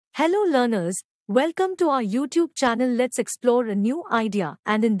Hello learners, welcome to our YouTube channel. Let's explore a new idea,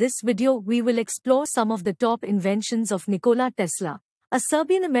 and in this video we will explore some of the top inventions of Nikola Tesla, a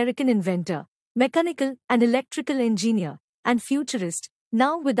Serbian-American inventor, mechanical and electrical engineer, and futurist.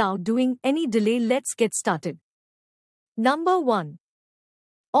 Now without doing any delay, let's get started. Number 1.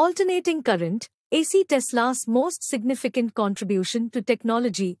 Alternating current. AC. Tesla's most significant contribution to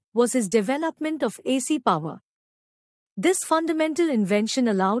technology was his development of AC power. This fundamental invention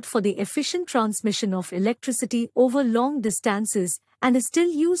allowed for the efficient transmission of electricity over long distances and is still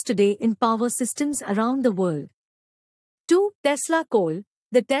used today in power systems around the world. 2. Tesla coil.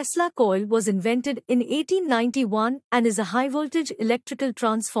 The Tesla coil was invented in 1891 and is a high-voltage electrical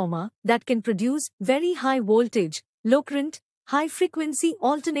transformer that can produce very high voltage, low current, high-frequency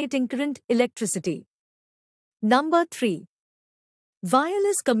alternating current electricity. Number 3.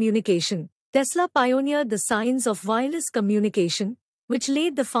 Wireless communication. Tesla pioneered the science of wireless communication, which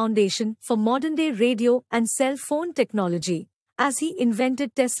laid the foundation for modern-day radio and cell phone technology, as he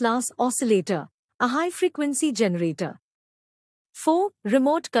invented Tesla's oscillator, a high-frequency generator. 4.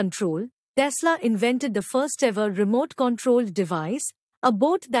 Remote control. Tesla invented the first-ever remote-controlled device, a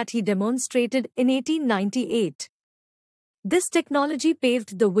boat that he demonstrated in 1898. This technology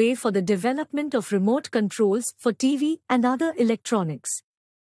paved the way for the development of remote controls for TV and other electronics.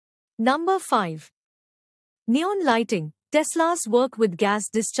 Number 5. Neon lighting. Tesla's work with gas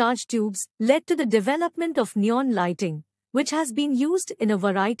discharge tubes led to the development of neon lighting, which has been used in a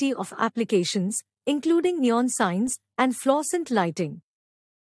variety of applications, including neon signs and fluorescent lighting.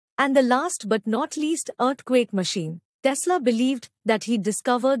 And the last but not least, earthquake machine. Tesla believed that he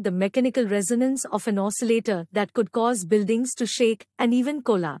discovered the mechanical resonance of an oscillator that could cause buildings to shake and even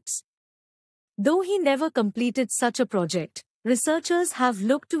collapse. Though he never completed such a project, researchers have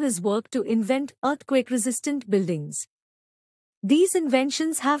looked to his work to invent earthquake-resistant buildings. These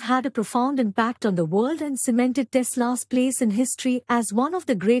inventions have had a profound impact on the world and cemented Tesla's place in history as one of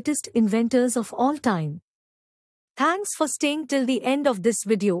the greatest inventors of all time. Thanks for staying till the end of this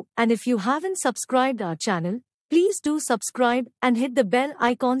video, and if you haven't subscribed our channel, please do subscribe and hit the bell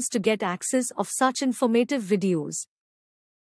icons to get access of such informative videos.